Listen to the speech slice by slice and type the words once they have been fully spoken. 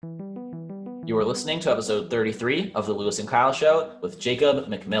You are listening to episode 33 of the Lewis and Kyle Show with Jacob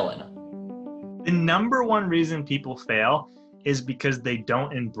McMillen. The number one reason people fail is because they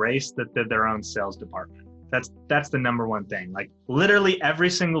don't embrace that they're their own sales department. That's the number one thing. Like literally every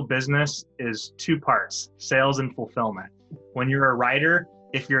single business is two parts, sales and fulfillment. When you're a writer,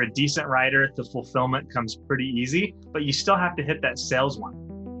 if you're a decent writer, the fulfillment comes pretty easy, but you still have to hit that sales one.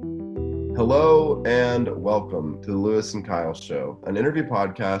 Hello and welcome to the Lewis and Kyle Show, an interview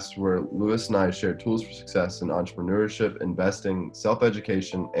podcast where Lewis and I share tools for success in entrepreneurship, investing,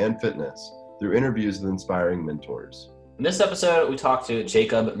 self-education, and fitness through interviews with inspiring mentors. In this episode, we talk to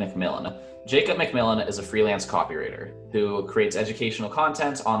Jacob McMillen. Jacob McMillen is a freelance copywriter who creates educational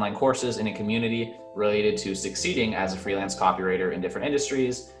content, online courses, and a community related to succeeding as a freelance copywriter in different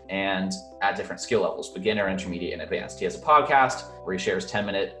industries and at different skill levels, beginner, intermediate, and advanced. He has a podcast where he shares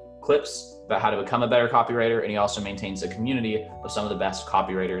 10-minute clips about how to become a better copywriter, and he also maintains a community of some of the best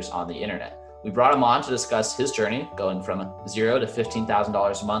copywriters on the internet. We brought him on to discuss his journey going from $0 to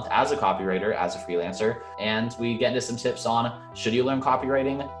 $15,000 a month as a copywriter, as a freelancer, and we get into some tips on should you learn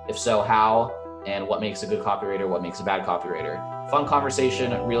copywriting? If so, how? And what makes a good copywriter? What makes a bad copywriter? Fun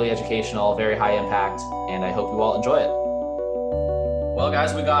conversation, really educational, very high impact, and I hope you all enjoy it. Well,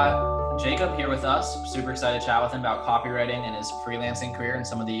 guys, we got Jacob here with us. Super excited to chat with him about copywriting and his freelancing career and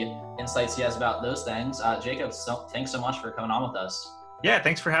some of the insights he has about those things. Jacob, thanks so much for coming on with us. Yeah,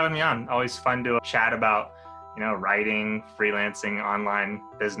 thanks for having me on. Always fun to chat about, writing, freelancing, online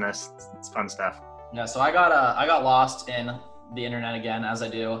business. It's fun stuff. Yeah, so I got lost in the internet again, as I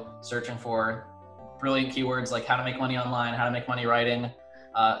do, searching for brilliant keywords like how to make money online, how to make money writing,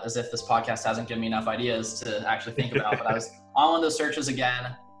 as if this podcast hasn't given me enough ideas to actually think about. But I was on one of those searches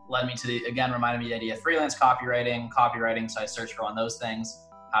again, reminded me the idea of freelance copywriting. So I searched for one of those things,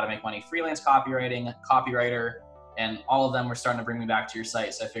 how to make money, freelance copywriting, copywriter, and all of them were starting to bring me back to your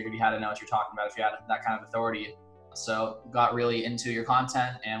site. So I figured you had to know what you're talking about if you had that kind of authority. So got really into your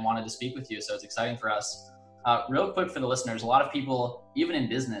content and wanted to speak with you. So it's exciting for us. Real quick for the listeners, a lot of people, even in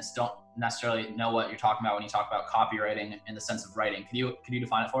business, don't necessarily know what you're talking about when you talk about copywriting in the sense of writing. Could you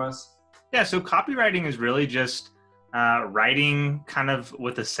define it for us? Yeah, so copywriting is really just writing kind of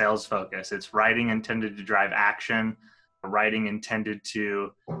with a sales focus. It's writing intended to drive action, writing intended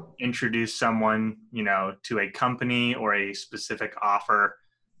to introduce someone, to a company or a specific offer,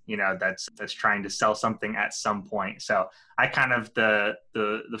 that's trying to sell something at some point. So I kind of, the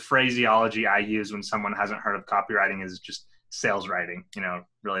phraseology I use when someone hasn't heard of copywriting is just sales writing,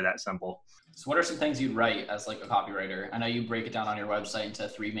 really that simple. So what are some things you'd write as like a copywriter? I know you break it down on your website into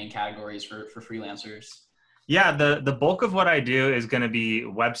 3 main categories for freelancers. Yeah, the bulk of what I do is going to be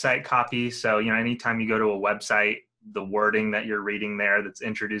website copy. So, anytime you go to a website, the wording that you're reading there that's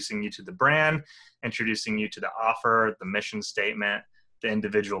introducing you to the brand, introducing you to the offer, the mission statement, the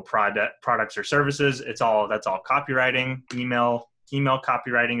individual products or services, that's all copywriting. Email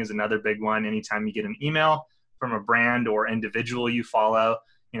copywriting is another big one. Anytime you get an email from a brand or individual you follow,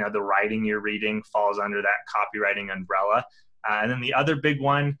 the writing you're reading falls under that copywriting umbrella. And then the other big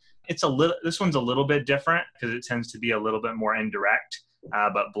one, this one's a little bit different because it tends to be a little bit more indirect.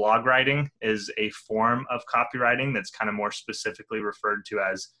 But blog writing is a form of copywriting that's kind of more specifically referred to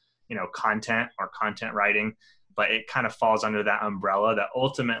as, content or content writing. But it kind of falls under that umbrella that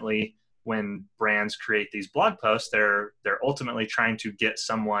ultimately, when brands create these blog posts, they're ultimately trying to get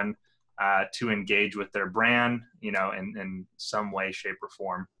someone to engage with their brand, in some way, shape, or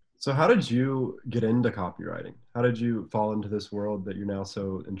form. So how did you get into copywriting? How did you fall into this world that you're now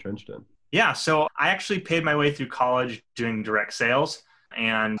so entrenched in? Yeah, so I actually paid my way through college doing direct sales.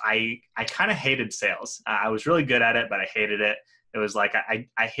 And I kind of hated sales. I was really good at it, but I hated it. It was like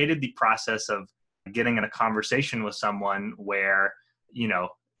I hated the process of getting in a conversation with someone where,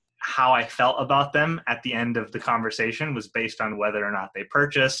 how I felt about them at the end of the conversation was based on whether or not they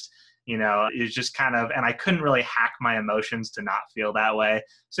purchased. It's just kind of, and I couldn't really hack my emotions to not feel that way.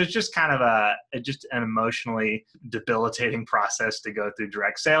 So it's just kind of an emotionally debilitating process to go through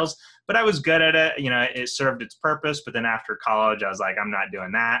direct sales, but I was good at it. It served its purpose, but then after college, I was like, I'm not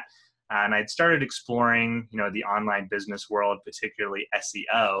doing that. And I'd started exploring, the online business world, particularly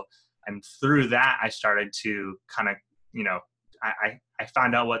SEO. And through that, I started to kind of, I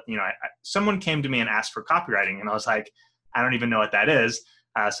found out what, someone came to me and asked for copywriting, and I was like, I don't even know what that is.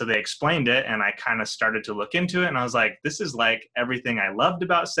 So they explained it, and I kind of started to look into it, and I was like, this is like everything I loved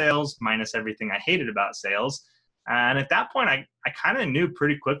about sales minus everything I hated about sales. And at that point, I kind of knew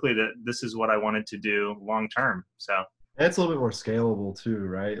pretty quickly that this is what I wanted to do long term. So it's a little bit more scalable too,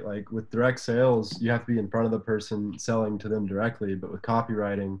 right? Like with direct sales, you have to be in front of the person selling to them directly, but with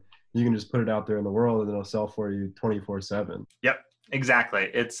copywriting, you can just put it out there in the world and it'll sell for you 24/7. Yep, exactly.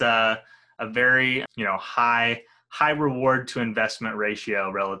 It's a a very, high reward to investment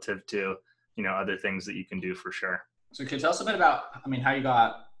ratio relative to, other things that you can do for sure. So can you tell us a bit about, how you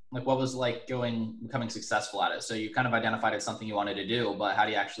got, what was like becoming successful at it? So you kind of identified it's something you wanted to do, but how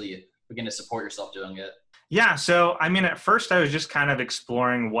do you actually begin to support yourself doing it? Yeah. So, at first I was just kind of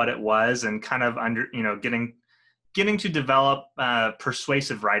exploring what it was and kind of getting to develop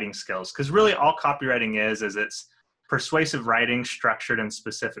persuasive writing skills. Because really all copywriting is it's persuasive writing structured in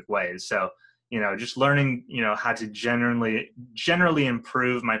specific ways. So, just learning, how to generally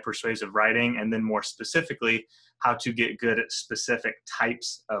improve my persuasive writing, and then more specifically, how to get good at specific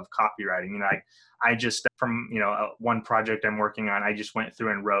types of copywriting. I just, from, one project I'm working on, I just went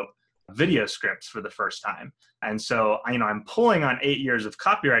through and wrote video scripts for the first time. And so, I'm pulling on 8 years of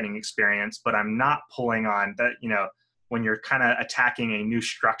copywriting experience, but I'm not pulling on that, when you're kind of attacking a new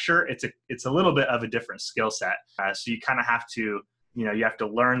structure, it's a little bit of a different skill set. So you kind of have to, you have to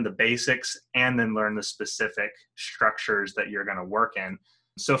learn the basics and then learn the specific structures that you're going to work in.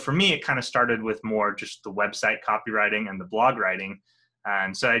 So for me, it kind of started with more just the website copywriting and the blog writing.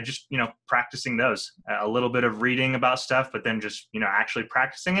 And so I just, practicing those, a little bit of reading about stuff, but then just, actually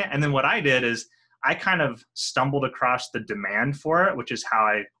practicing it. And then what I did is I kind of stumbled across the demand for it, which is how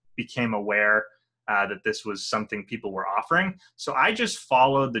I became aware that this was something people were offering. So I just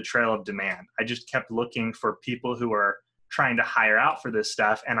followed the trail of demand. I just kept looking for people who are trying to hire out for this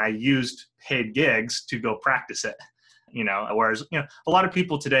stuff. And I used paid gigs to go practice it. Whereas, a lot of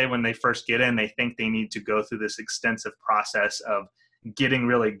people today, when they first get in, they think they need to go through this extensive process of getting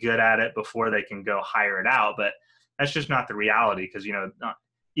really good at it before they can go hire it out. But that's just not the reality, because,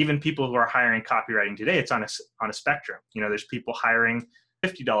 even people who are hiring copywriting today, it's on a spectrum. There's people hiring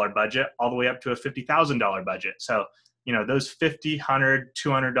 $50 budget all the way up to a $50,000 budget. So, those $50, $100,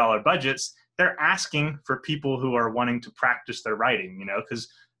 $200 budgets, they're asking for people who are wanting to practice their writing, because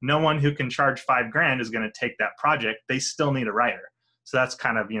no one who can charge $5,000 is going to take that project. They still need a writer. So that's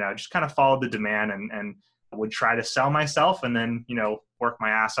kind of, just kind of followed the demand and would try to sell myself, and then, work my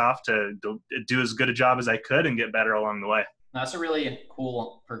ass off to do as good a job as I could and get better along the way. That's a really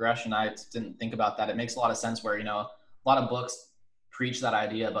cool progression. I didn't think about that. It makes a lot of sense where, a lot of books preach that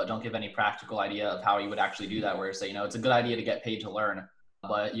idea, but don't give any practical idea of how you would actually do that, where you say, it's a good idea to get paid to learn,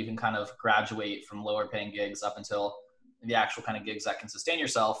 but you can kind of graduate from lower paying gigs up until the actual kind of gigs that can sustain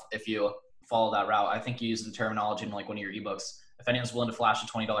yourself if you follow that route. I think you use the terminology in like one of your ebooks. If anyone's willing to flash a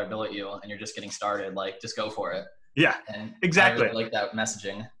 $20 bill at you and you're just getting started, just go for it. Yeah, and exactly. I really like that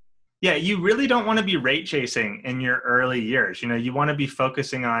messaging. Yeah, you really don't want to be rate chasing in your early years. You want to be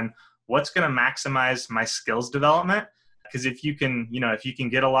focusing on what's going to maximize my skills development. Because if you can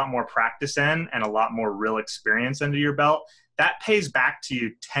get a lot more practice in and a lot more real experience under your belt, that pays back to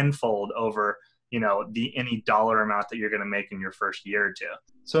you tenfold over, any dollar amount that you're going to make in your first year or two.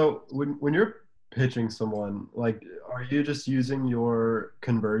 So when you're pitching someone, are you just using your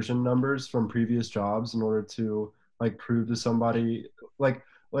conversion numbers from previous jobs in order to prove to somebody,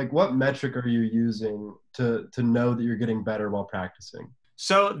 what metric are you using to know that you're getting better while practicing?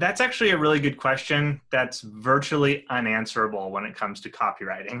 So that's actually a really good question that's virtually unanswerable when it comes to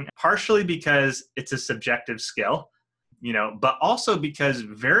copywriting, partially because it's a subjective skill, but also because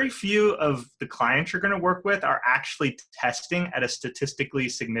very few of the clients you're going to work with are actually testing at a statistically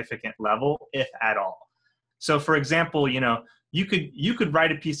significant level, if at all. So for example, you could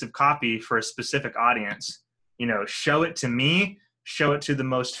write a piece of copy for a specific audience, show it to me, show it to the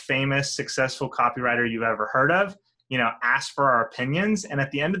most famous, successful copywriter you've ever heard of, ask for our opinions. And at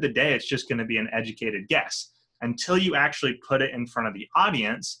the end of the day, it's just going to be an educated guess until you actually put it in front of the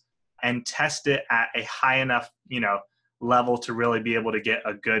audience and test it at a high enough, level to really be able to get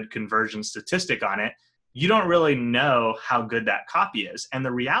a good conversion statistic on it. You don't really know how good that copy is. And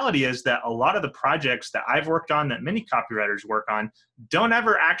the reality is that a lot of the projects that I've worked on, that many copywriters work on, don't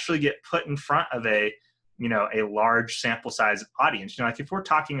ever actually get put in front of a large sample size audience. If we're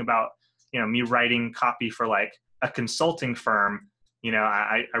talking about, me writing copy for a consulting firm,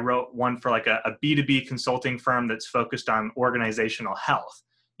 I wrote one for a B2B consulting firm that's focused on organizational health.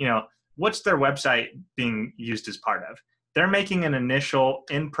 What's their website being used as part of? They're making an initial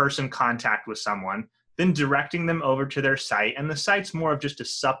in-person contact with someone, then directing them over to their site. And the site's more of just a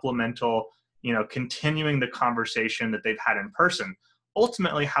supplemental, continuing the conversation that they've had in person.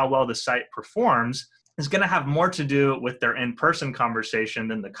 Ultimately, how well the site performs is going to have more to do with their in-person conversation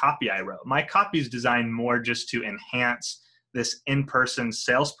than the copy I wrote. My copy is designed more just to enhance this in-person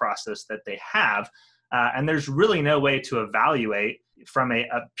sales process that they have. And there's really no way to evaluate from a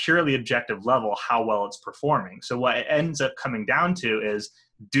purely objective level how well it's performing. So what it ends up coming down to is,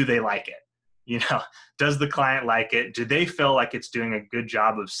 do they like it? Does the client like it? Do they feel like it's doing a good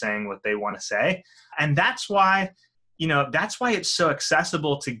job of saying what they want to say? And that's why it's so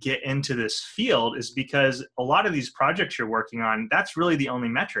accessible to get into this field, is because a lot of these projects you're working on, that's really the only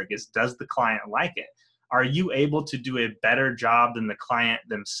metric, is does the client like it? Are you able to do a better job than the client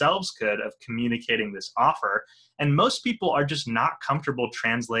themselves could of communicating this offer? And most people are just not comfortable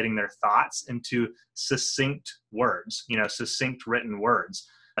translating their thoughts into succinct words, succinct written words.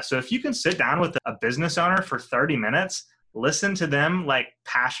 So if you can sit down with a business owner for 30 minutes, listen to them like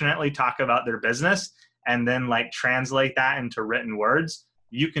passionately talk about their business, and then like translate that into written words,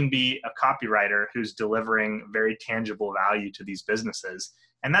 you can be a copywriter who's delivering very tangible value to these businesses.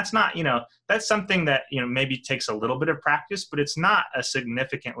 And that's not, that's something that, maybe takes a little bit of practice, but it's not a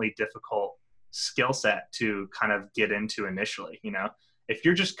significantly difficult skill set to kind of get into initially. If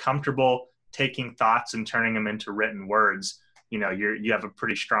you're just comfortable taking thoughts and turning them into written words, you have a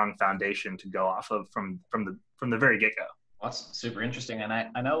pretty strong foundation to go off of from the very get-go. Well, that's super interesting. And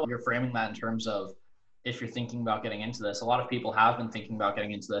I know you're framing that in terms of, if you're thinking about getting into this, a lot of people have been thinking about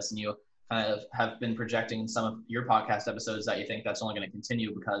getting into this, and you kind of have been projecting in some of your podcast episodes that you think that's only going to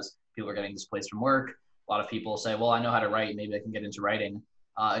continue because people are getting displaced from work. A lot of people say, well, I know how to write, maybe I can get into writing.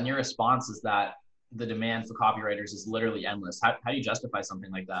 And your response is that the demand for copywriters is literally endless. How do you justify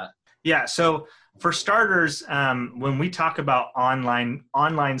something like that? Yeah. So for starters, when we talk about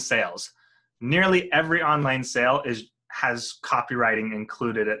online sales, nearly every online sale has copywriting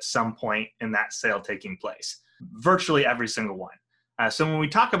included at some point in that sale taking place. Virtually every single one. So when we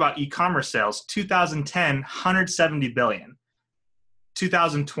talk about e-commerce sales, 2010, 170 billion.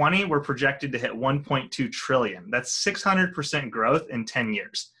 2020, we're projected to hit 1.2 trillion. That's 600% growth in 10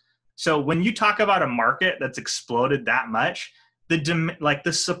 years. So when you talk about a market that's exploded that much,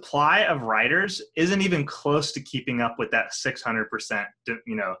 the supply of writers isn't even close to keeping up with that 600%,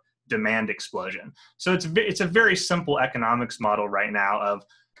 demand explosion. So it's a very simple economics model right now of,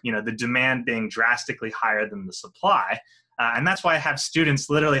 the demand being drastically higher than the supply. And that's why I have students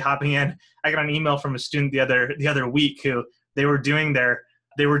literally hopping in. I got an email from a student the other week who they were doing their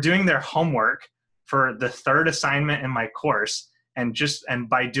homework for the third assignment in my course. And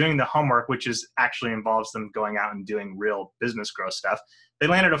by doing the homework, which actually involves them going out and doing real business growth stuff, they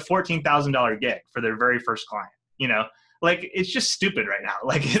landed a $14,000 gig for their very first client. It's just stupid right now.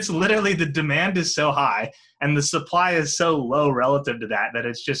 It's literally, the demand is so high and the supply is so low relative to that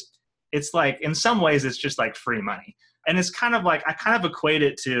it's like, in some ways, it's just like free money. And it's kind of like, I kind of equate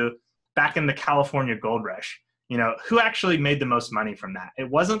it to back in the California gold rush. Who actually made the most money from that? It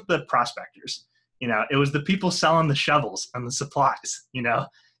wasn't the prospectors. It was the people selling the shovels and the supplies.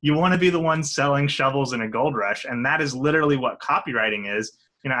 You want to be the ones selling shovels in a gold rush. And that is literally what copywriting is.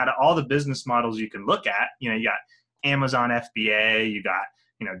 Out of all the business models you can look at, you got Amazon FBA, you got,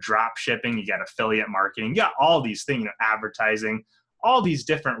 drop shipping, you got affiliate marketing, you got all these things, advertising, all these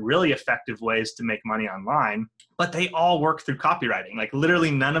different really effective ways to make money online, but they all work through copywriting.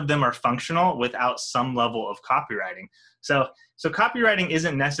 Literally none of them are functional without some level of copywriting. So copywriting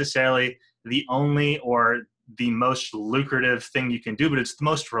isn't necessarily the only or the most lucrative thing you can do, but it's the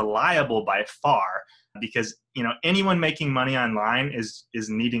most reliable by far, because anyone making money online is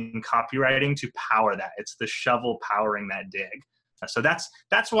needing copywriting to power that. It's the shovel powering that dig. So that's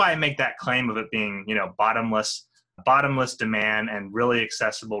why I make that claim of it being bottomless demand and really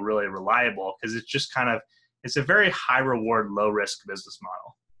accessible, really reliable, because it's just it's a very high reward, low risk business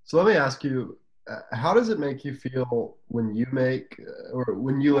model. So let me ask you, how does it make you feel when you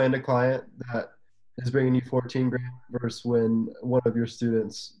land a client that is bringing you 14 grand versus when one of your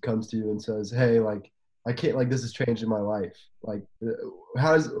students comes to you and says, hey, I can't, this is changing my life.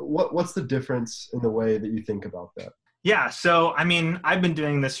 What's the difference in the way that you think about that? Yeah. So, I've been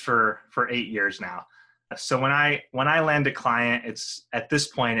doing this for 8 years now. So when I land a client, at this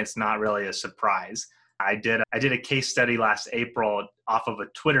point, it's not really a surprise. I did a case study last April off of a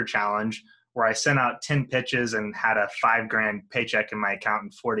Twitter challenge where I sent out 10 pitches and had a $5,000 paycheck in my account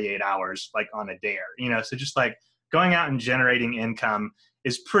in 48 hours, on a dare, so just going out and generating income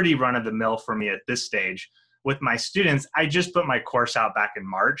is pretty run of the mill for me at this stage. With my students, I just put my course out back in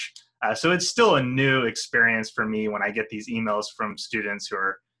March. So it's still a new experience for me when I get these emails from students who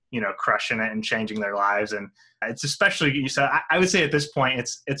are, crushing it and changing their lives. And it's especially, so I would say at this point,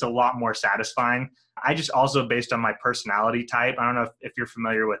 it's a lot more satisfying. I just also, based on my personality type, I don't know if you're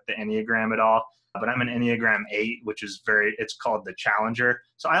familiar with the Enneagram at all, but I'm an Enneagram 8, which is it's called the challenger.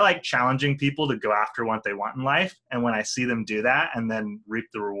 So I like challenging people to go after what they want in life. And when I see them do that and then reap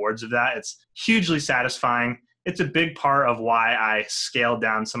the rewards of that, it's hugely satisfying. It's a big part of why I scaled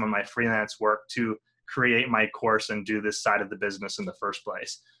down some of my freelance work to create my course and do this side of the business in the first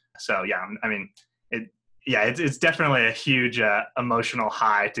place. So yeah, I mean, it's definitely a huge emotional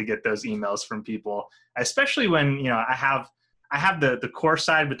high to get those emails from people, especially when, you know, I have the core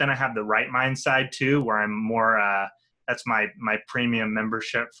side, but then I have the right mind side too, where I'm more, that's my premium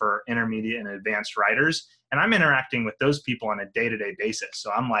membership for intermediate and advanced writers. And I'm interacting with those people on a day-to-day basis.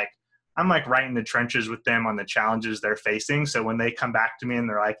 So I'm like right in the trenches with them on the challenges they're facing. So when they come back to me and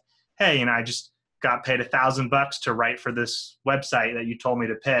they're like, hey, you know, I just got paid $1,000 to write for this website that you told me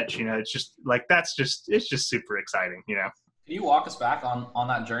to pitch, you know, it's just like, it's just super exciting, you know? Can you walk us back on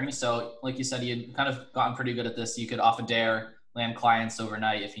that journey? So like you said, you'd kind of gotten pretty good at this. You could off a dare land clients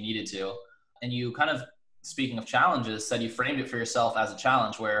overnight if you needed to. And you kind of, speaking of challenges, said you framed it for yourself as a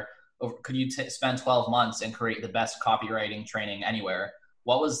challenge where could you spend 12 months and create the best copywriting training anywhere?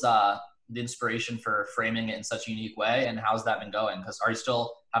 What was the inspiration for framing it in such a unique way, and how's that been going? Because are you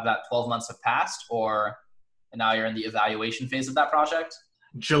still have that 12 months have passed, or now you're in the evaluation phase of that project?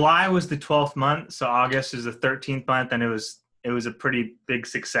 July was the 12th month, so August is the 13th month, and it was a pretty big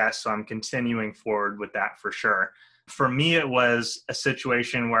success. So I'm continuing forward with that for sure. For me, it was a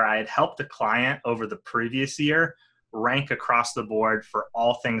situation where I had helped a client over the previous year rank across the board for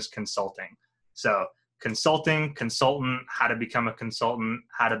all things consulting. So consulting, consultant, how to become a consultant,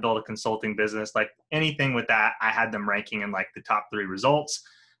 how to build a consulting business, like anything with that, I had them ranking in like the top 3 results.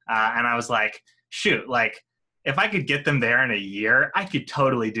 And I was like, shoot, like if I could get them there in a year, I could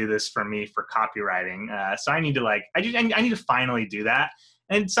totally do this for me for copywriting. So I need to I need to finally do that.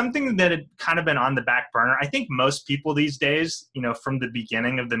 And something that had kind of been on the back burner, I think most people these days, you know, from the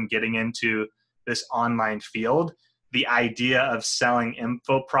beginning of them getting into this online field, the idea of selling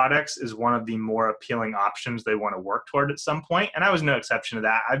info products is one of the more appealing options they want to work toward at some point. And I was no exception to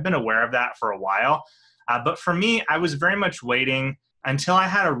that. I've been aware of that for a while. But for me, I was very much waiting until I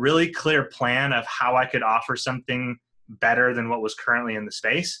had a really clear plan of how I could offer something better than what was currently in the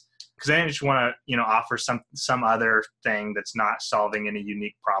space. Because I didn't just want to, you know, offer some other thing that's not solving any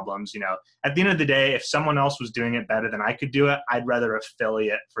unique problems. You know, at the end of the day, if someone else was doing it better than I could do it, I'd rather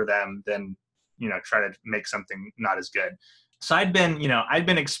affiliate for them than, you know, try to make something not as good. So I'd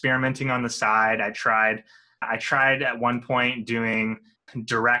been experimenting on the side. I tried at one point doing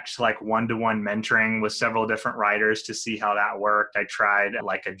direct like one-to-one mentoring with several different writers to see how that worked. I tried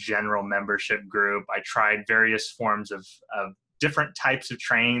like a general membership group. I tried various forms of different types of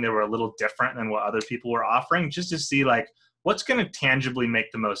training that were a little different than what other people were offering, just to see like what's going to tangibly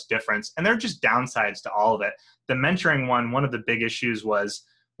make the most difference. And there are just downsides to all of it. The mentoring one of the big issues was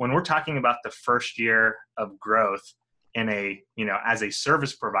when we're talking about the first year of growth in a, you know, as a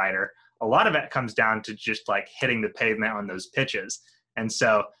service provider, a lot of it comes down to just like hitting the pavement on those pitches. And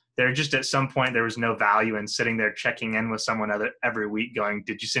so there just at some point, there was no value in sitting there checking in with someone every week going,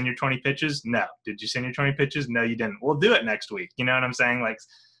 did you send your 20 pitches? No. Did you send your 20 pitches? No, you didn't. We'll do it next week. You know what I'm saying? Like,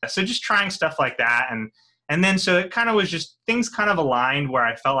 so just trying stuff like that. And then, so it kind of was just things kind of aligned where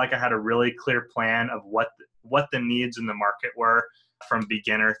I felt like I had a really clear plan of what the needs in the market were from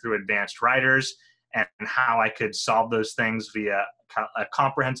beginner through advanced writers, and how I could solve those things via a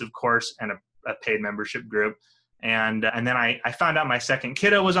comprehensive course and a paid membership group. And then I found out my second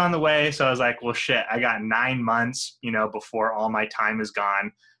kiddo was on the way. So I was like, well, shit, I got 9 months, you know, before all my time is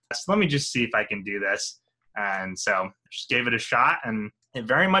gone. So let me just see if I can do this. And so just gave it a shot, and it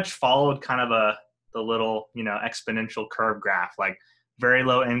very much followed kind of the little, you know, exponential curve graph, like very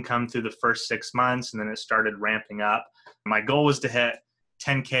low income through the first 6 months. And then it started ramping up. My goal was to hit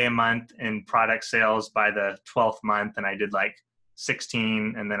 10K a month in product sales by the 12th month. And I did like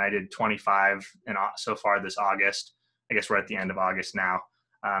 16, and then I did 25 and so far this August. I guess we're at the end of August now.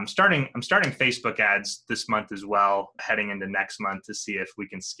 I'm starting Facebook ads this month as well, heading into next month to see if we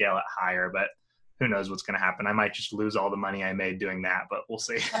can scale it higher, but who knows what's going to happen. I might just lose all the money I made doing that, but we'll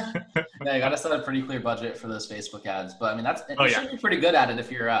see. Yeah, you got to set a pretty clear budget for those Facebook ads, but I mean, you should be pretty good at it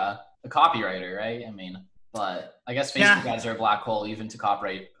if you're a copywriter, right? I mean, but I guess Facebook ads are a black hole even to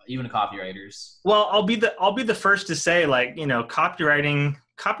copywriters. Well, I'll be the first to say, like, you know, copywriting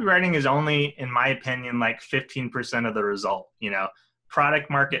is only, in my opinion, like 15% of the result. You know, product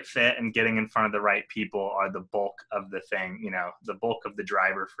market fit and getting in front of the right people are the bulk of the thing, you know, the bulk of the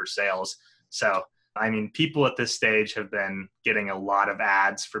driver for sales. So, I mean, people at this stage have been getting a lot of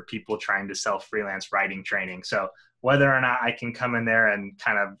ads for people trying to sell freelance writing training. So whether or not I can come in there and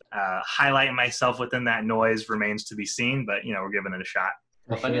kind of highlight myself within that noise remains to be seen, but, you know, we're giving it a shot.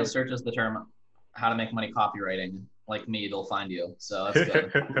 Well, if anyone searches the term how to make money copywriting, like me, they'll find you. So that's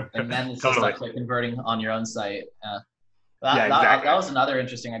good. And then it's Totally. just like converting on your own site. Exactly. That was another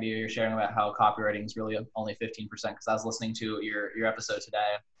interesting idea you're sharing about how copywriting is really only 15%. Because I was listening to your episode today,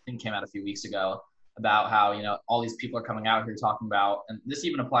 I think it came out a few weeks ago, about how, all these people are coming out here talking about, and this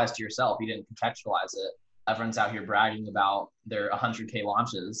even applies to yourself, you didn't contextualize it. Everyone's out here bragging about their 100K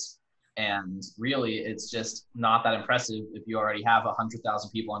launches. And really, it's just not that impressive if you already have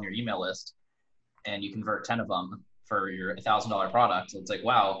 100,000 people on your email list and you convert 10 of them for your $1,000 product. It's like,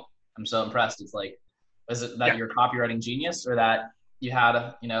 wow, I'm so impressed. It's like, is it that you're a copywriting genius, or that you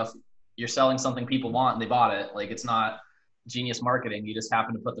had, if you're selling something people want and they bought it? Like, it's not genius marketing. You just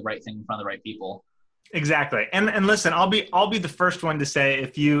happen to put the right thing in front of the right people. Exactly. And listen, I'll be the first one to say,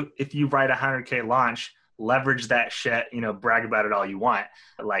 if you write a 100K launch, leverage that shit, brag about it all you want.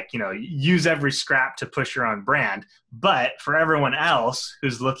 Like, use every scrap to push your own brand. But for everyone else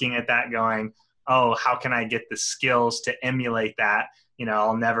who's looking at that going, oh, how can I get the skills to emulate that?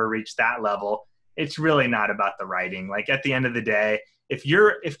 I'll never reach that level. It's really not about the writing. Like, at the end of the day, if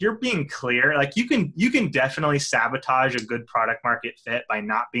you're being clear, like, you can definitely sabotage a good product market fit by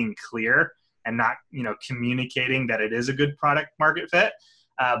not being clear and not, communicating that it is a good product market fit.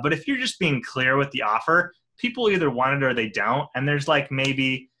 But if you're just being clear with the offer, people either want it or they don't. And there's like,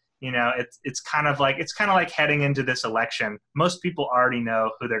 maybe, it's kind of like heading into this election. Most people already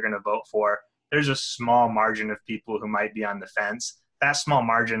know who they're going to vote for. There's a small margin of people who might be on the fence. That small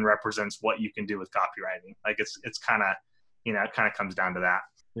margin represents what you can do with copywriting. Like, it's kind of, it kind of comes down to that.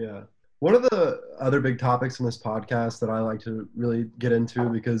 Yeah. One of the other big topics in this podcast that I like to really get into,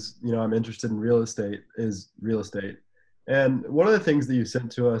 because, I'm interested in real estate, is real estate. And one of the things that you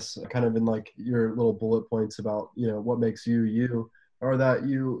sent to us kind of in like your little bullet points about, what makes you, you, are that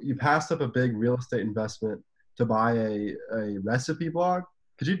you passed up a big real estate investment to buy a recipe blog.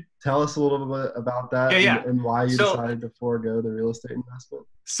 Could you tell us a little bit about that? Yeah. And why you decided to forego the real estate investment?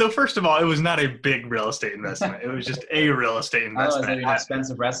 So first of all, it was not a big real estate investment. It was just a real estate investment. Oh, it was an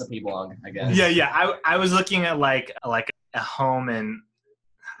expensive recipe blog, I guess. Yeah. I was looking at like a home in,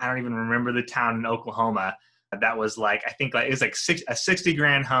 I don't even remember the town in Oklahoma. That was like, I think like it was like a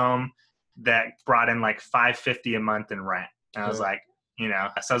 $60,000 home that brought in like $550 a month in rent. And I was like, so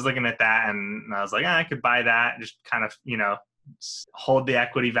I was looking at that and I was like, I could buy that, just kind of, hold the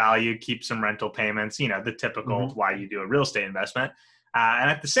equity value, keep some rental payments, the typical why you do a real estate investment. And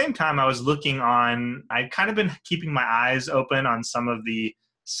at the same time, I was looking on, I'd kind of been keeping my eyes open on some of the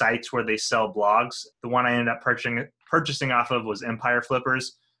sites where they sell blogs. The one I ended up purchasing off of was Empire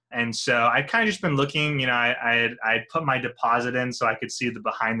Flippers. And so I'd kind of just been looking, I'd put my deposit in so I could see the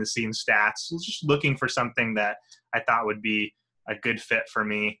behind the scenes stats, just looking for something that I thought would be a good fit for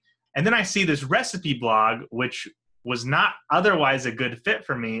me. And then I see this recipe blog, which was not otherwise a good fit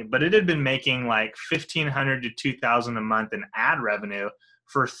for me, but it had been making like $1,500 to $2,000 a month in ad revenue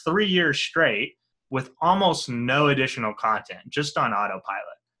for 3 years straight with almost no additional content, just on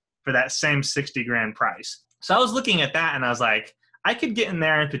autopilot for that same $60,000 price. So I was looking at that and I was like, I could get in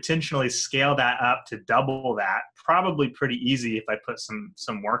there and potentially scale that up to double that, probably pretty easy if I put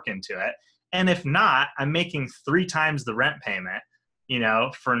some work into it. And if not, I'm making 3 times the rent payment,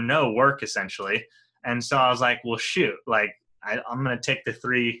 for no work essentially. And so I was like, well, shoot, like I'm going to take the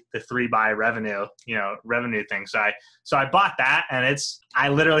three by revenue, revenue thing. So I bought that, and I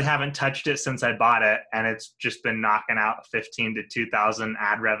literally haven't touched it since I bought it. And it's just been knocking out 15 to 2,000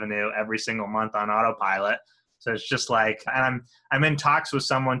 ad revenue every single month on autopilot. So it's just like, and I'm in talks with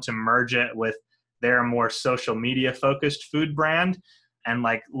someone to merge it with their more social media focused food brand. And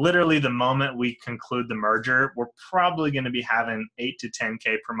like literally the moment we conclude the merger, we're probably going to be having 8 to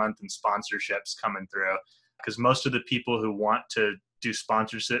 10K per month in sponsorships coming through, because most of the people who want to do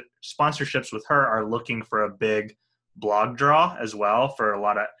sponsorships with her are looking for a big blog draw as well for a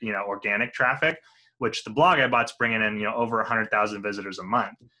lot of, organic traffic, which the blog I bought's bringing in, over 100,000 visitors a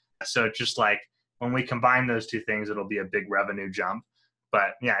month. So it's just like, when we combine those two things, it'll be a big revenue jump.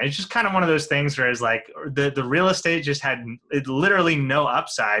 But yeah, it's just kind of one of those things where it's like the real estate just had literally no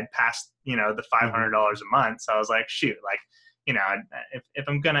upside past, the $500 a month. So I was like, shoot, like, if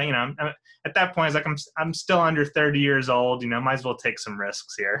I'm gonna, at that point, it's like I'm still under 30 years old, might as well take some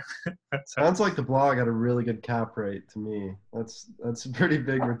risks here. Sounds like the blog had a really good cap rate to me. That's a pretty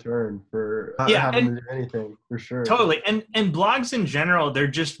big return for not having to do anything, for sure. Totally. And blogs in general, they're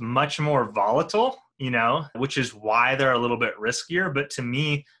just much more volatile, which is why they're a little bit riskier. But to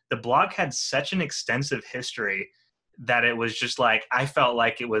me, the blog had such an extensive history that it was just like, I felt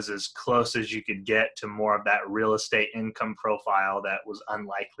like it was as close as you could get to more of that real estate income profile that was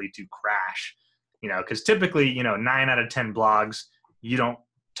unlikely to crash, because typically, 9 out of 10 blogs, you don't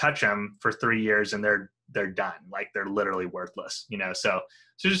touch them for 3 years and they're done. Like they're literally worthless, so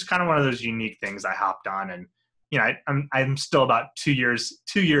just kind of one of those unique things I hopped on. And, I'm still about 2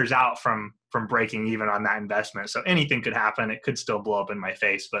 years out from breaking even on that investment. So anything could happen. It could still blow up in my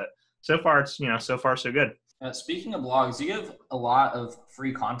face, but so far it's, so far so good. Speaking of blogs, you give a lot of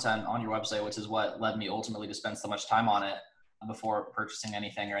free content on your website, which is what led me ultimately to spend so much time on it before purchasing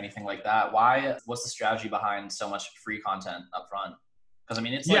anything or anything like that. What's the strategy behind so much free content up front? Because I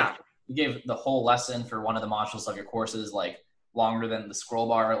mean, it's like you gave the whole lesson for one of the modules of your courses, like longer than the scroll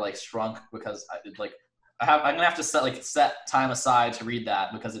bar, like shrunk because I'm gonna have to set time aside to read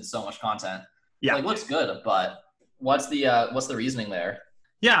that because it's so much content. Yeah. Like looks good, but what's the reasoning there?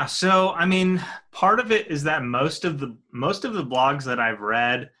 Yeah. So, I mean, part of it is that most of the blogs that I've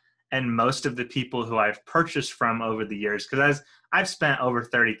read and most of the people who I've purchased from over the years, because I've spent over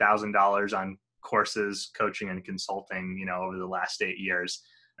 $30,000 on courses, coaching, and consulting, over the last 8 years.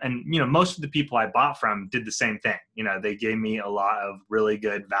 And, most of the people I bought from did the same thing. They gave me a lot of really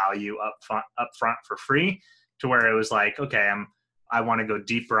good value up front for free, to where it was like, okay, I want to go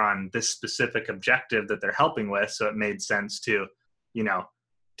deeper on this specific objective that they're helping with. So it made sense to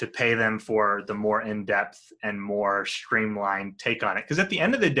pay them for the more in-depth and more streamlined take on it. Because at the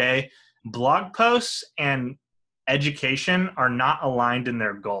end of the day, blog posts and education are not aligned in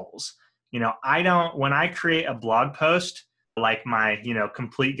their goals. When I create a blog post, like my,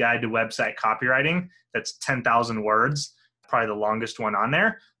 complete guide to website copywriting, that's 10,000 words, probably the longest one on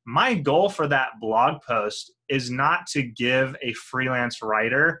there. My goal for that blog post is not to give a freelance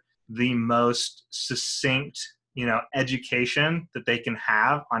writer the most succinct education that they can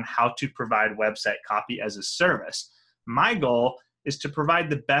have on how to provide website copy as a service. My goal is to provide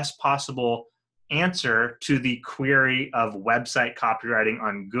the best possible answer to the query of website copywriting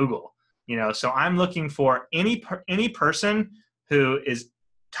on Google. So I'm looking for any person who is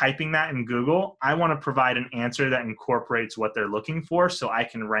typing that in Google. I want to provide an answer that incorporates what they're looking for, so I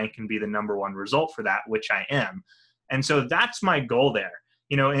can rank and be the number one result for that, which I am. And so that's my goal there.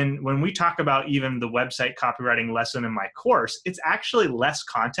 And when we talk about even the website copywriting lesson in my course, it's actually less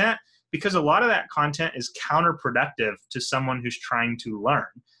content because a lot of that content is counterproductive to someone who's trying to learn.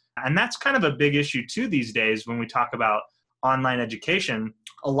 And that's kind of a big issue too these days when we talk about online education.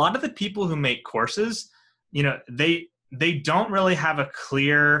 A lot of the people who make courses, they don't really have a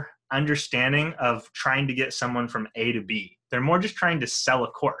clear understanding of trying to get someone from A to B. They're more just trying to sell a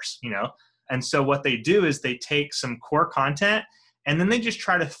course, And so what they do is they take some core content and then they just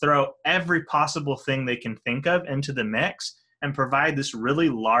try to throw every possible thing they can think of into the mix and provide this really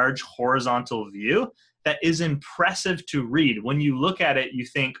large horizontal view that is impressive to read. When you look at it, you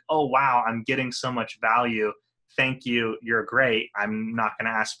think, oh, wow, I'm getting so much value. Thank you. You're great. I'm not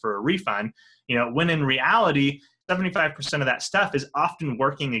going to ask for a refund. When in reality, 75% of that stuff is often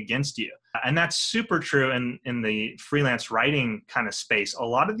working against you. And that's super true in the freelance writing kind of space. A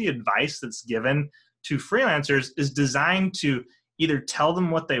lot of the advice that's given to freelancers is designed to either tell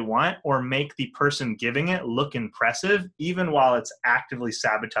them what they want or make the person giving it look impressive, even while it's actively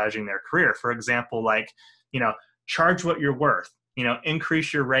sabotaging their career. For example, charge what you're worth,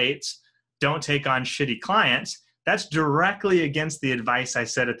 increase your rates, don't take on shitty clients. That's directly against the advice I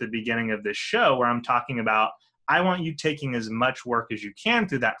said at the beginning of this show, where I'm talking about, I want you taking as much work as you can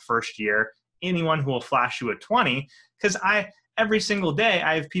through that first year. Anyone who will flash you a 20, because every single day,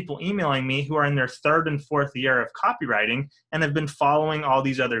 I have people emailing me who are in their third and fourth year of copywriting and have been following all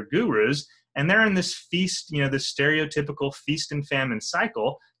these other gurus. And they're in this feast, this stereotypical feast and famine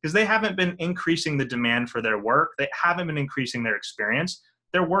cycle because they haven't been increasing the demand for their work. They haven't been increasing their experience.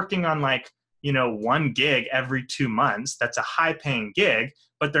 They're working on 1 gig every 2 months. That's a high paying gig,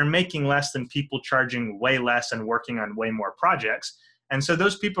 but they're making less than people charging way less and working on way more projects. And so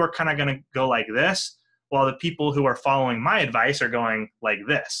those people are kind of going to go like this, while the people who are following my advice are going like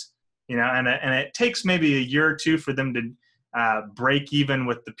this, and it takes maybe a year or two for them to break even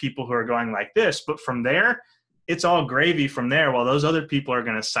with the people who are going like this. But from there, it's all gravy from there, while those other people are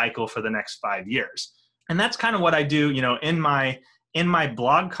going to cycle for the next 5 years. And that's kind of what I do, in my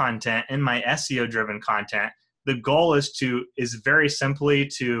blog content, in my SEO driven content. The goal is very simply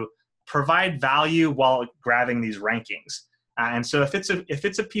to provide value while grabbing these rankings. And so if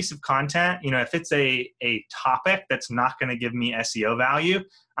it's a piece of content, if it's a topic that's not going to give me SEO value,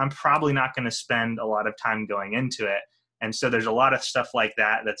 I'm probably not going to spend a lot of time going into it. And so there's a lot of stuff like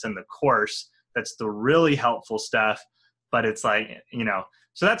that that's in the course. That's the really helpful stuff. But it's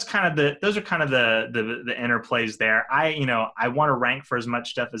so that's kind of those are kind of the interplays there. I want to rank for as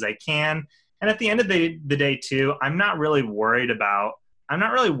much stuff as I can. And at the end of the day too, I'm not really worried about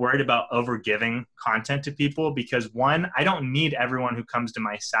overgiving content to people because, one, I don't need everyone who comes to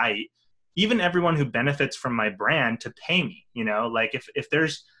my site, even everyone who benefits from my brand, to pay me. If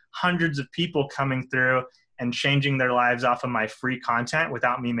there's hundreds of people coming through and changing their lives off of my free content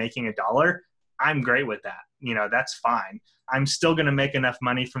without me making $1, I'm great with that. that's fine. I'm still going to make enough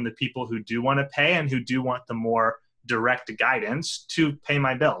money from the people who do want to pay and who do want the more direct guidance to pay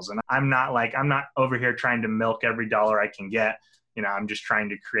my bills. And I'm not over here trying to milk every dollar I can get. I'm just trying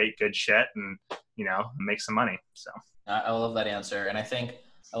to create good shit and, make some money. So I love that answer. And I think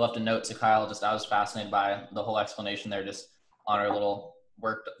I left a note to Kyle, I was fascinated by the whole explanation there, just on our little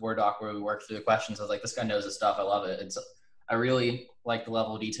Word doc where we worked through the questions. I was like, this guy knows his stuff. I love it. I really like the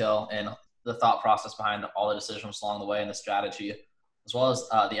level of detail and the thought process behind all the decisions along the way and the strategy, as well as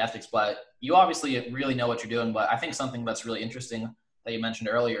the ethics. But you obviously really know what you're doing. But I think something that's really interesting that you mentioned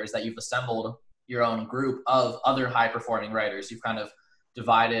earlier is that you've assembled your own group of other high-performing writers. You've kind of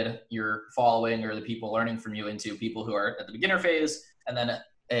divided your following or the people learning from you into people who are at the beginner phase, and then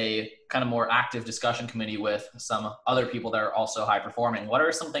a kind of more active discussion committee with some other people that are also high-performing. What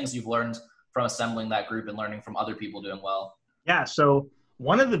are some things you've learned from assembling that group and learning from other people doing well? Yeah, so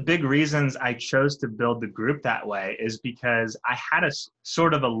one of the big reasons I chose to build the group that way is because I had a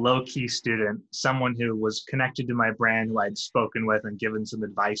sort of a low-key student, someone who was connected to my brand, who I'd spoken with and given some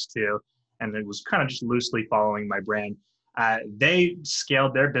advice to, and it was kind of just loosely following my brand. They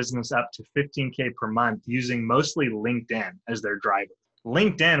scaled their business up to $15K per month using mostly LinkedIn as their driver.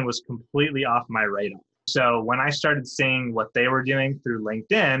 LinkedIn was completely off my radar. So when I started seeing what they were doing through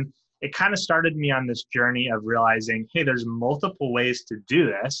LinkedIn, it kind of started me on this journey of realizing, hey, there's multiple ways to do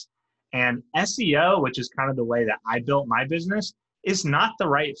this. And SEO, which is kind of the way that I built my business, is not the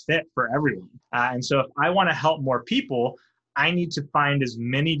right fit for everyone. And so if I want to help more people, I need to find as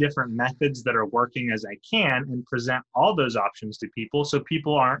many different methods that are working as I can and present all those options to people so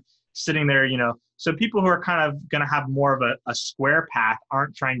people aren't sitting there, so people who are kind of going to have more of a square path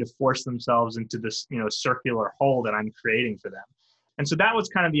aren't trying to force themselves into this, circular hole that I'm creating for them. And so that was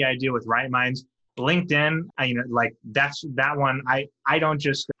kind of the idea with Right Minds. LinkedIn, that's that one. I don't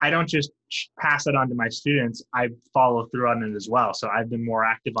just pass it on to my students. I follow through on it as well. So I've been more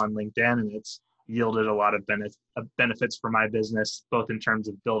active on LinkedIn, and it's yielded a lot of benefits for my business, both in terms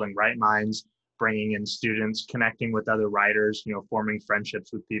of building Right Minds, bringing in students, connecting with other writers, forming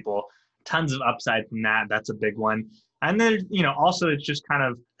friendships with people. Tons of upside from that. That's a big one. And then, also it's just kind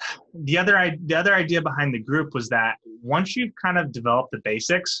of the other idea behind the group was that once you've kind of developed the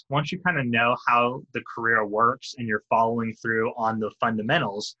basics, once you kind of know how the career works and you're following through on the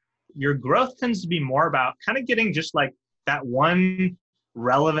fundamentals, your growth tends to be more about kind of getting just like that one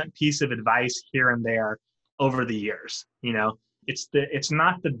relevant piece of advice here and there over the years. It's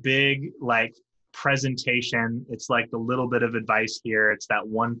not the big presentation. It's like the little bit of advice here. It's that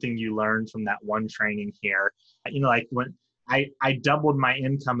one thing you learned from that one training here. When I doubled my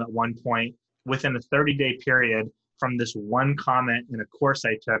income at one point within a 30-day period from this one comment in a course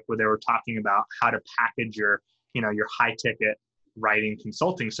I took where they were talking about how to package your high ticket writing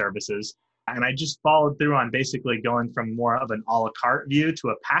consulting services. And I just followed through on basically going from more of an a la carte view to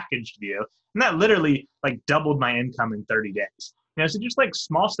a packaged view. And that literally doubled my income in 30 days. So just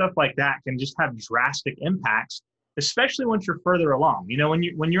small stuff like that can just have drastic impacts, especially once you're further along.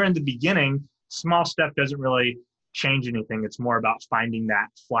 When you're in the beginning, small stuff doesn't really change anything. It's more about finding that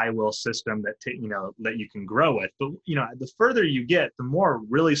flywheel system that that you can grow with. But the further you get, the more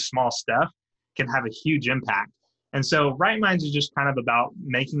really small stuff can have a huge impact. And so Right Minds is just kind of about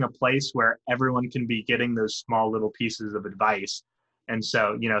making a place where everyone can be getting those small little pieces of advice. And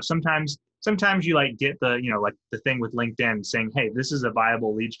so, sometimes you get the, the thing with LinkedIn saying, hey, this is a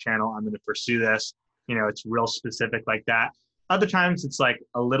viable leads channel. I'm going to pursue this. It's real specific like that. Other times it's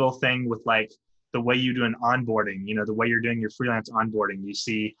a little thing with the way you do an onboarding, the way you're doing your freelance onboarding.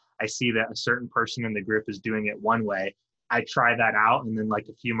 I see that a certain person in the group is doing it one way. I try that out. And then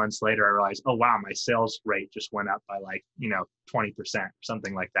a few months later, I realize, oh, wow, my sales rate just went up by 20% or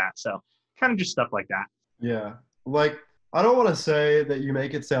something like that. So kind of just stuff like that. Yeah. I don't want to say that you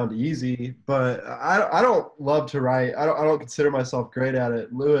make it sound easy, but I don't love to write. I don't consider myself great at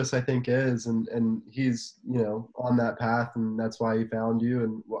it. Lewis, I think, is, and he's, on that path, and that's why he found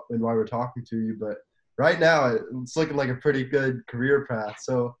you and why we're talking to you. But right now it's looking like a pretty good career path.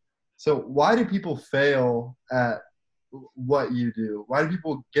 So why do people fail at what you do? Why do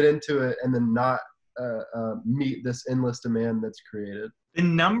people get into it and then not meet this endless demand that's created? The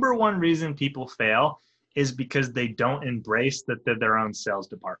number one reason people fail is because they don't embrace that they're their own sales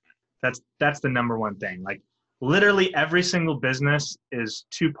department. That's the number one thing. Literally every single business is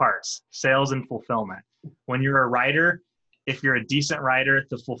two parts, sales and fulfillment. When you're a writer, if you're a decent writer,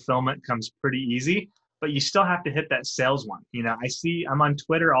 the fulfillment comes pretty easy, but you still have to hit that sales one. I'm on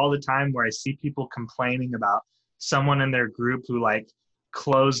Twitter all the time where I see people complaining about someone in their group who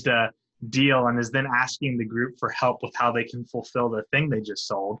closed a deal and is then asking the group for help with how they can fulfill the thing they just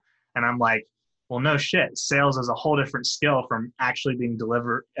sold. And I'm like, Well, no shit. Sales is a whole different skill from actually being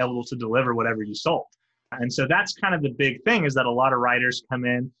able to deliver whatever you sold. And so that's kind of the big thing, is that a lot of writers come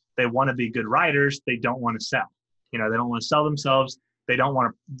in, they want to be good writers. They don't want to sell. They don't want to sell themselves. They don't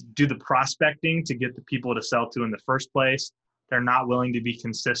want to do the prospecting to get the people to sell to in the first place. They're not willing to be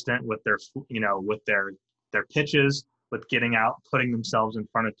consistent with their, with their pitches, with getting out, putting themselves in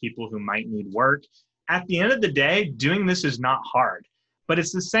front of people who might need work. At the end of the day, doing this is not hard. But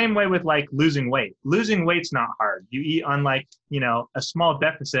it's the same way with like losing weight. Losing weight's not hard. You eat on like, a small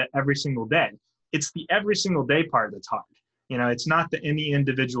deficit every single day. It's the every single day part that's hard. It's not the any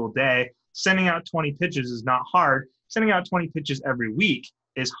individual day. Sending out 20 pitches is not hard. Sending out 20 pitches every week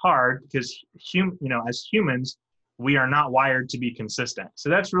is hard because, as humans, we are not wired to be consistent. So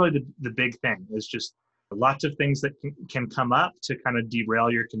that's really the big thing, is just lots of things that can come up to kind of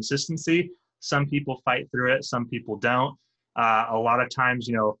derail your consistency. Some people fight through it. Some people don't. A lot of times,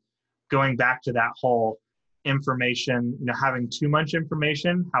 going back to that whole information, having too much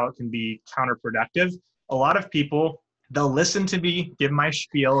information, how it can be counterproductive. A lot of people, they'll listen to me give my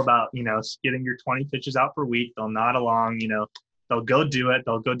spiel about, getting your 20 pitches out per week. They'll nod along, they'll go do it.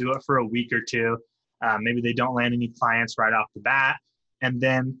 They'll go do it for a week or two. Maybe they don't land any clients right off the bat. And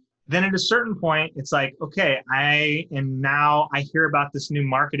then at a certain point, it's like, okay, I hear about this new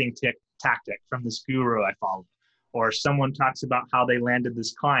marketing tactic from this guru I follow, or someone talks about how they landed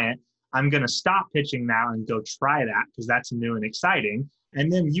this client. I'm going to stop pitching now and go try that because that's new and exciting. And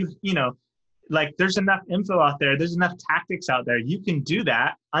then there's enough info out there. There's enough tactics out there. You can do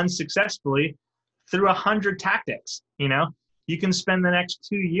that unsuccessfully through 100 tactics. You can spend the next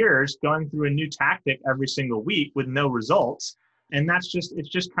 2 years going through a new tactic every single week with no results. And it's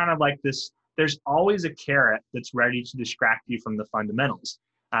just kind of like this. There's always a carrot that's ready to distract you from the fundamentals.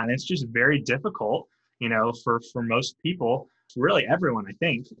 And it's just very difficult, for most people, really everyone, I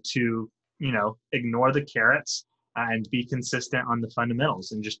think, to, ignore the carrots and be consistent on the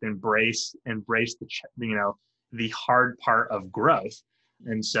fundamentals and just embrace the hard part of growth.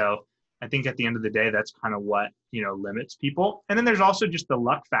 And so I think at the end of the day, that's kind of what, limits people. And then there's also just the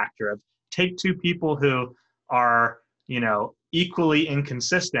luck factor of take two people who are, equally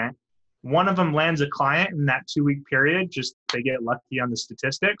inconsistent. One of them lands a client in that 2-week period, just they get lucky on the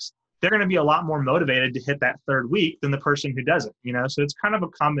statistics. They're going to be a lot more motivated to hit that third week than the person who doesn't, So it's kind of a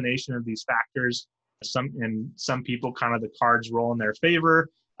combination of these factors. Some people kind of the cards roll in their favor,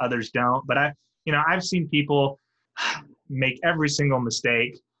 others don't. But I've seen people make every single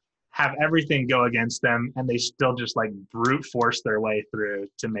mistake, have everything go against them, and they still just like brute force their way through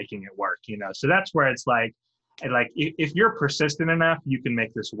to making it work, So that's where it's like if you're persistent enough, you can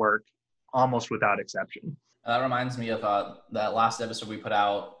make this work almost without exception. That reminds me of that last episode we put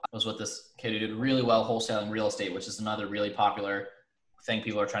out was with this kid who did really well wholesaling real estate, which is another really popular thing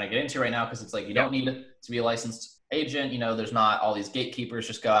people are trying to get into right now, because it's like you don't need to be a licensed agent. There's not all these gatekeepers.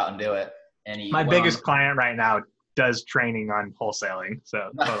 Just go out and do it. And my biggest client right now does training on wholesaling.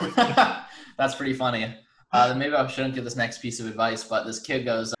 So totally. That's pretty funny. Then maybe I shouldn't give this next piece of advice, but this kid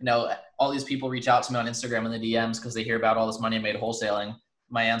goes, all these people reach out to me on Instagram in the DMs because they hear about all this money I made wholesaling.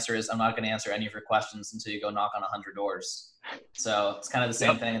 My answer is I'm not going to answer any of your questions until you go knock on 100 doors. So it's kind of the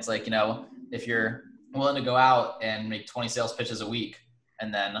same thing. It's like, if you're willing to go out and make 20 sales pitches a week,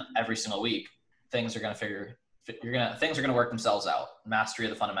 and then every single week, things are going to work themselves out. Mastery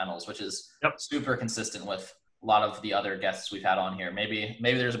of the fundamentals, which is super consistent with a lot of the other guests we've had on here. Maybe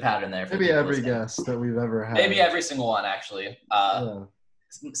there's a pattern there. Maybe every guest that we've ever had. Maybe every single one, actually.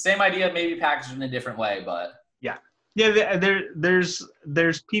 Same idea, maybe packaged in a different way, but yeah.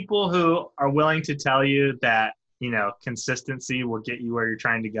 There's people who are willing to tell you that consistency will get you where you're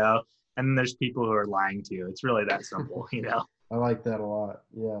trying to go, and then there's people who are lying to you. It's really that simple. I like that a lot.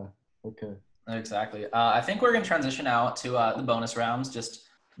 Yeah. Okay. Exactly. I think we're going to transition out to the bonus rounds. Just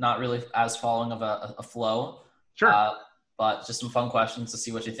not really as following of a flow. Sure. But just some fun questions to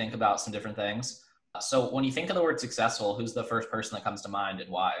see what you think about some different things. So when you think of the word successful, who's the first person that comes to mind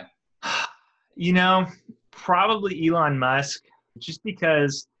and why? Probably Elon Musk, just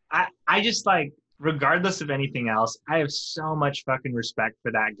because I just like, regardless of anything else, I have so much fucking respect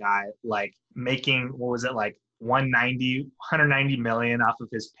for that guy. Like making, what was it, like 190 million off of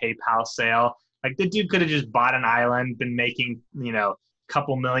his PayPal sale. Like the dude could have just bought an island, been making,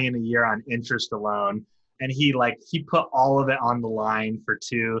 couple million a year on interest alone. And he put all of it on the line for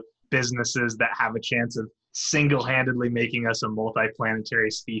two businesses that have a chance of single-handedly making us a multi-planetary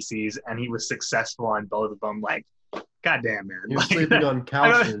species. And he was successful on both of them. Like, goddamn, man. He was sleeping on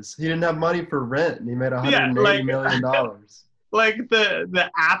couches. He didn't have money for rent, and he made $180 million. Like the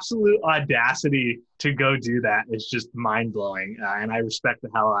absolute audacity to go do that is just mind-blowing. And I respect the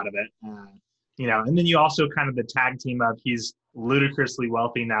hell out of it. And then you also kind of the tag team of he's ludicrously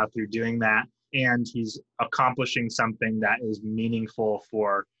wealthy now through doing that. And he's accomplishing something that is meaningful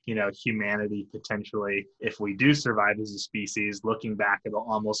for, humanity potentially. If we do survive as a species, looking back, this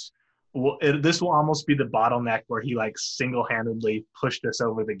will almost be the bottleneck where he like single-handedly pushed us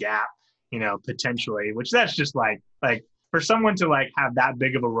over the gap, potentially, which that's just like for someone to like have that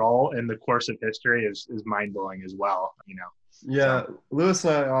big of a role in the course of history is mind-blowing as well, Yeah, So. Lewis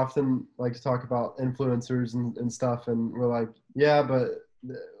and I often like to talk about influencers and stuff, and we're like, yeah, but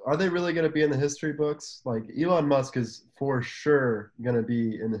are they really going to be in the history books? Like Elon Musk is for sure going to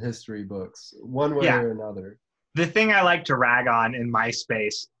be in the history books one way Yeah. or another. The thing I like to rag on in my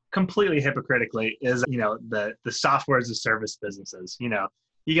space, completely hypocritically, is the software as a service businesses.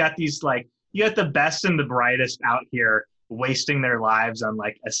 You got the best and the brightest out here wasting their lives on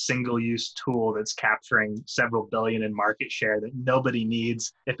like a single-use tool that's capturing several billion in market share that nobody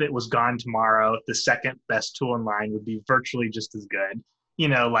needs. If it was gone tomorrow, the second best tool in line would be virtually just as good.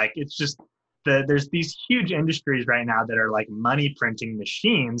 It's just there's these huge industries right now that are like money printing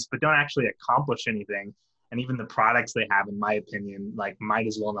machines, but don't actually accomplish anything. And even the products they have, in my opinion, like might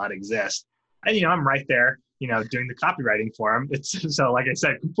as well not exist. And, I'm right there, doing the copywriting for them. It's so, like I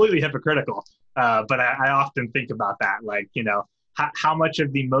said, completely hypocritical. But I often think about that, like, how much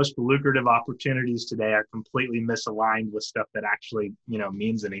of the most lucrative opportunities today are completely misaligned with stuff that actually,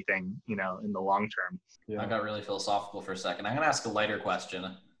 means anything, in the long term. Yeah. I got really philosophical for a second. I'm going to ask a lighter question.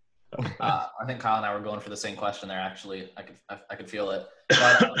 I think Kyle and I were going for the same question there. Actually, I could feel it.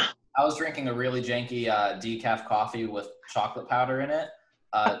 But I was drinking a really janky decaf coffee with chocolate powder in it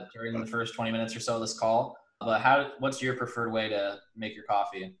during the first 20 minutes or so of this call. But what's your preferred way to make your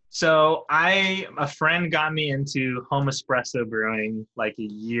coffee? So a friend got me into home espresso brewing like a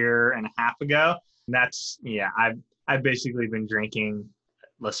year and a half ago. And I've basically been drinking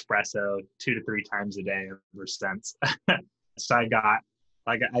espresso 2 to 3 times a day ever since. So I got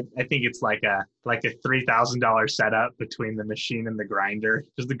I think it's like a $3,000 setup between the machine and the grinder,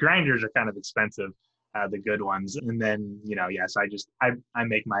 because the grinders are kind of expensive, the good ones. And then, so I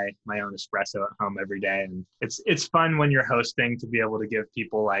make my own espresso at home every day. And it's fun when you're hosting to be able to give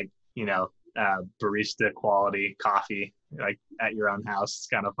people like, barista quality coffee, like at your own house. It's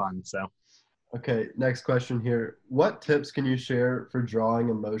kind of fun. So. Okay. Next question here. What tips can you share for drawing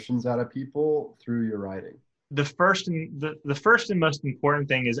emotions out of people through your writing? The first and most important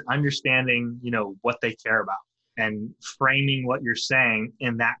thing is understanding, what they care about and framing what you're saying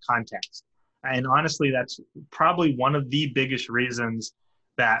in that context. And honestly, that's probably one of the biggest reasons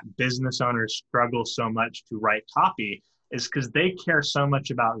that business owners struggle so much to write copy, is because they care so much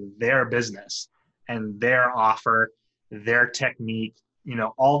about their business and their offer, their technique,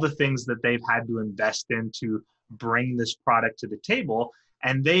 all the things that they've had to invest in to bring this product to the table.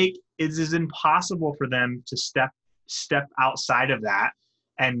 And it is impossible for them to step outside of that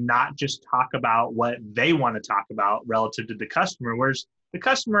and not just talk about what they want to talk about relative to the customer. Whereas the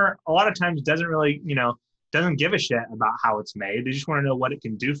customer a lot of times doesn't really, doesn't give a shit about how it's made. They just want to know what it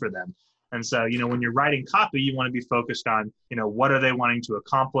can do for them. And so, when you're writing copy, you want to be focused on, what are they wanting to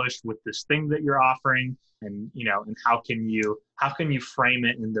accomplish with this thing that you're offering, and, and how can you frame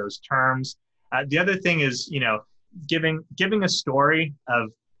it in those terms. The other thing is, giving a story of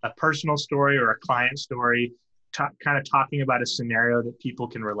a personal story or a client story, kind of talking about a scenario that people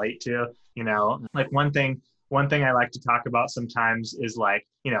can relate to. Like one thing I like to talk about sometimes is like,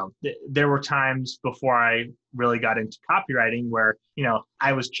 there were times before I really got into copywriting where,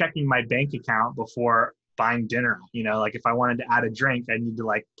 I was checking my bank account before buying dinner. Like if I wanted to add a drink, I need to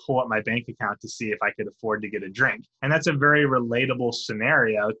like pull up my bank account to see if I could afford to get a drink. And that's a very relatable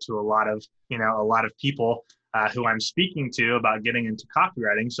scenario to a lot of people who I'm speaking to about getting into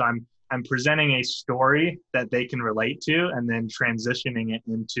copywriting. So I'm presenting a story that they can relate to, and then transitioning it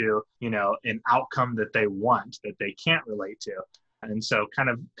into, an outcome that they want, that they can't relate to. And so kind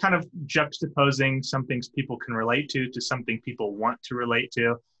of juxtaposing some things people can relate to something people want to relate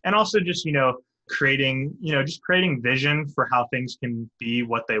to. And also just, creating vision for how things can be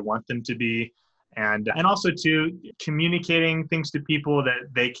what they want them to be. And also to communicating things to people that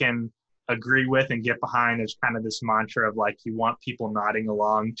they can agree with and get behind. Is kind of this mantra of like, you want people nodding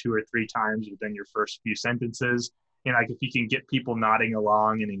along 2 or 3 times within your first few sentences. Like if you can get people nodding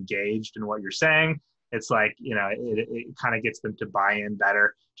along and engaged in what you're saying, it's like, it kind of gets them to buy in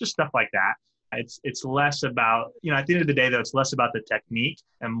better, just stuff like that. It's less about, at the end of the day though, it's less about the technique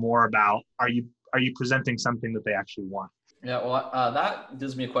and more about, are you presenting something that they actually want? Yeah, well, that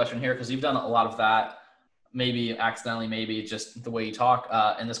gives me a question here, because you've done a lot of that, maybe accidentally, maybe just the way you talk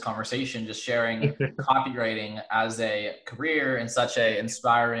in this conversation, just sharing copywriting as a career in such a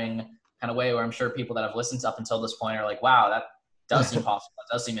inspiring, kind of way where I'm sure people that have listened up until this point are like, wow, that does seem possible.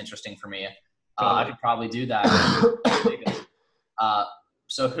 That does seem interesting for me. I could probably do that.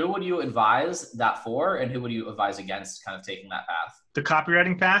 So who would you advise that for, and who would you advise against kind of taking that path? The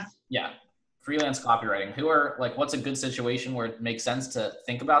copywriting path? Yeah. Freelance copywriting. Who are like, what's a good situation where it makes sense to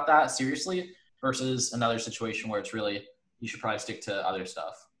think about that seriously versus another situation where it's really, you should probably stick to other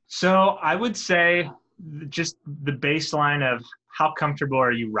stuff? So I would say just the baseline of how comfortable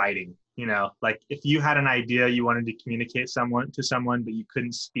are you writing? You know, like if you had an idea you wanted to communicate to someone, but you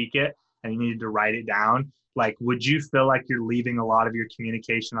couldn't speak it and you needed to write it down, like, would you feel like you're leaving a lot of your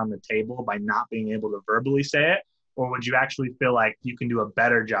communication on the table by not being able to verbally say it? Or would you actually feel like you can do a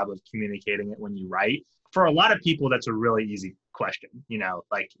better job of communicating it when you write? For a lot of people, that's a really easy question. You know,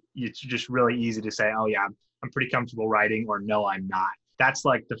 like it's just really easy to say, oh yeah, I'm pretty comfortable writing, or no, I'm not. That's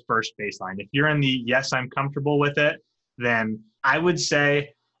like the first baseline. If you're in the yes, I'm comfortable with it, then I would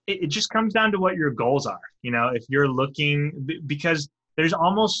say it just comes down to what your goals are. You know, if you're looking, because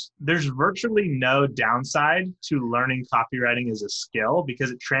there's virtually no downside to learning copywriting as a skill, because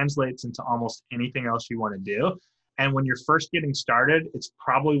it translates into almost anything else you want to do. And when you're first getting started, it's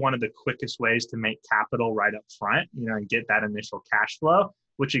probably one of the quickest ways to make capital right up front, you know, and get that initial cash flow,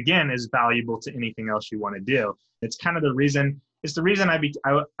 which again is valuable to anything else you want to do. It's kind of the reason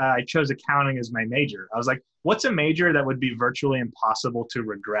I chose accounting as my major. I was like, what's a major that would be virtually impossible to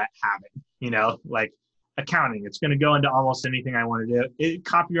regret having? You know, like accounting, it's going to go into almost anything I want to do.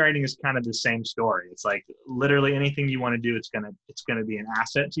 Copywriting is kind of the same story. It's like literally anything you want to do, it's going to be an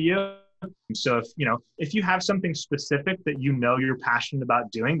asset to you. So if you have something specific that you know you're passionate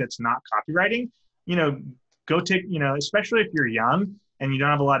about doing that's not copywriting, you know, go take, you know, especially if you're young and you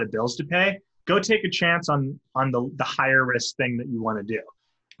don't have a lot of bills to pay, go take a chance on the higher risk thing that you want to do.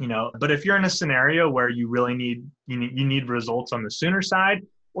 You know, but if you're in a scenario where you really need results on the sooner side,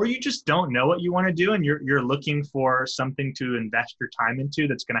 or you just don't know what you want to do and you're looking for something to invest your time into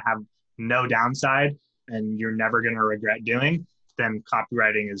that's going to have no downside and you're never going to regret doing, then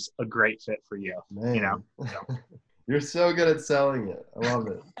copywriting is a great fit for you. Man. You know, so. You're so good at selling it. I love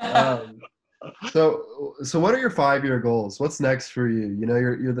it. So what are your 5-year goals? What's next for you? You know,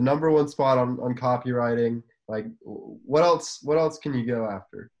 you're the number one spot on copywriting. Like, what else can you go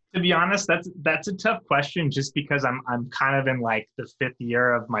after? To be honest, that's a tough question, just because I'm kind of in like the 5th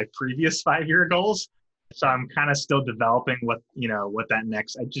year of my previous 5-year goals. So I'm kind of still developing what that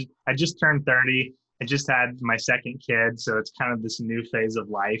next. I just turned 30. I just had my second kid, so it's kind of this new phase of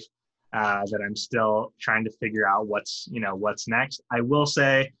life that I'm still trying to figure out what's next. I will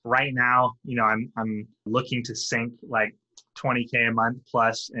say right now, you know, I'm looking to sink like $20K a month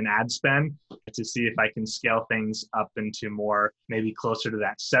plus in ad spend to see if I can scale things up into more, maybe closer to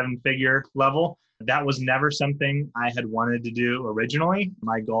that 7-figure level. That was never something I had wanted to do originally.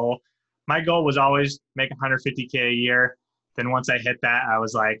 My goal was always make $150K a year. Then once I hit that, I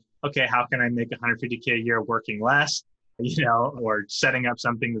was like, okay, how can I make $150K a year working less, you know, or setting up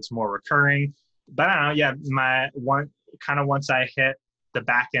something that's more recurring. But I don't know. Yeah, once I hit the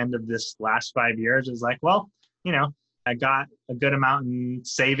back end of this last 5 years, it was like, well, you know, I got a good amount in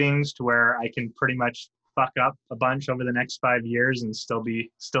savings to where I can pretty much fuck up a bunch over the next 5 years and still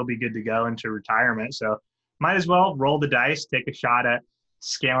be good to go into retirement. So might as well roll the dice, take a shot at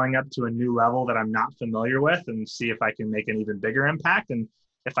scaling up to a new level that I'm not familiar with and see if I can make an even bigger impact. And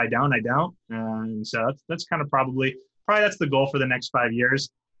if I don't, I don't. And so that's kind of probably that's the goal for the next 5 years.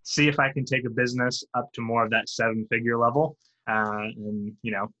 See if I can take a business up to more of that 7-figure level. And,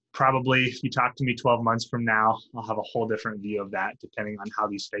 you know, probably if you talk to me 12 months from now, I'll have a whole different view of that depending on how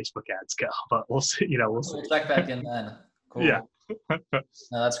these Facebook ads go. But we'll see, we'll see. We'll check back in then. Cool. Yeah. No,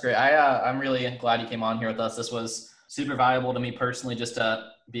 that's great. I'm really glad you came on here with us. This was super valuable to me personally, just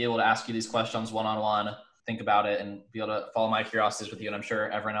to be able to ask you these questions one-on-one, think about it, and be able to follow my curiosities with you. And I'm sure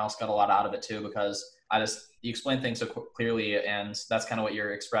everyone else got a lot out of it too, because you explain things so clearly, and that's kind of what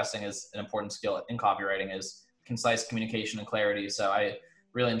you're expressing is an important skill in copywriting, is concise communication and clarity. So I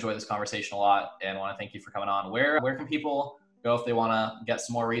really enjoyed this conversation a lot and want to thank you for coming on. Where can people go if they want to get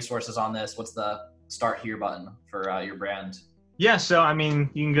some more resources on this? What's the start here button for your brand? Yeah, so I mean,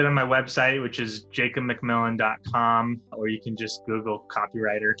 you can go to my website, which is jacobmcmillen.com, or you can just Google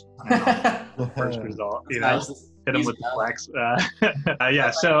copywriter. First result, hit them with the flex.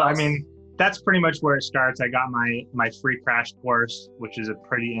 Yeah, so I mean, that's pretty much where it starts. I got my free crash course, which is a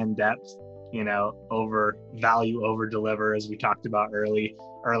pretty in-depth, over deliver, as we talked about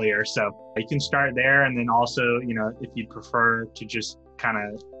earlier. So you can start there, and then also, if you prefer to just kind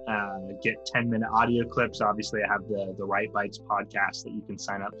of get 10-minute audio clips, obviously I have the Right Bites podcast that you can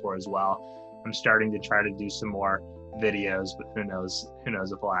sign up for as well. I'm starting to try to do some more videos, but who knows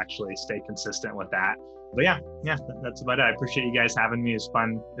if we'll actually stay consistent with that. But yeah, that's about it. I appreciate you guys having me. It's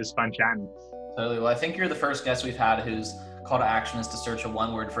fun chatting. Totally. Well, I think you're the first guest we've had whose call to action is to search a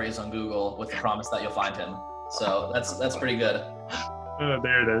one-word phrase on Google with the promise that you'll find him. So that's pretty good. Oh,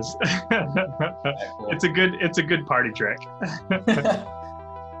 there it is. Cool. It's a good party trick.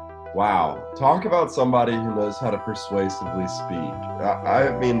 Wow. Talk about somebody who knows how to persuasively speak.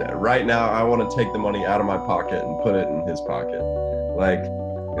 I mean, right now, I want to take the money out of my pocket and put it in his pocket. Like,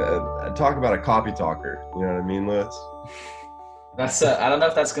 talk about a copy talker. You know what I mean, Lewis? That's I don't know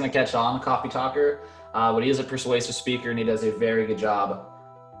if that's going to catch on, copy talker, but he is a persuasive speaker, and he does a very good job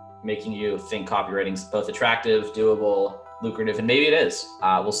making you think copywriting is both attractive, doable, lucrative, and maybe it is.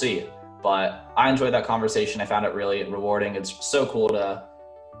 We'll see. But I enjoyed that conversation. I found it really rewarding. It's so cool to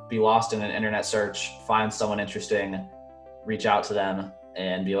be lost in an internet search, find someone interesting, reach out to them,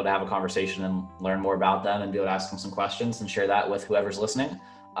 and be able to have a conversation and learn more about them and be able to ask them some questions and share that with whoever's listening.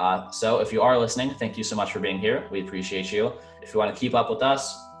 So if you are listening, thank you so much for being here. We appreciate you. If you want to keep up with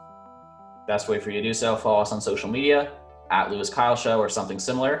us, best way for you to do so, follow us on social media at Lewis Kyle Show or something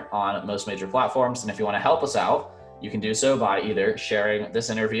similar on most major platforms. And if you want to help us out, you can do so by either sharing this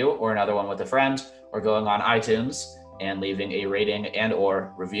interview or another one with a friend, or going on iTunes and leaving a rating and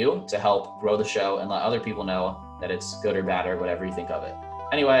or review to help grow the show and let other people know that it's good or bad or whatever you think of it.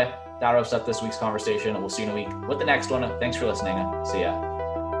 Anyway, that wraps up this week's conversation. We'll see you in a week with the next one. Thanks for listening. See ya.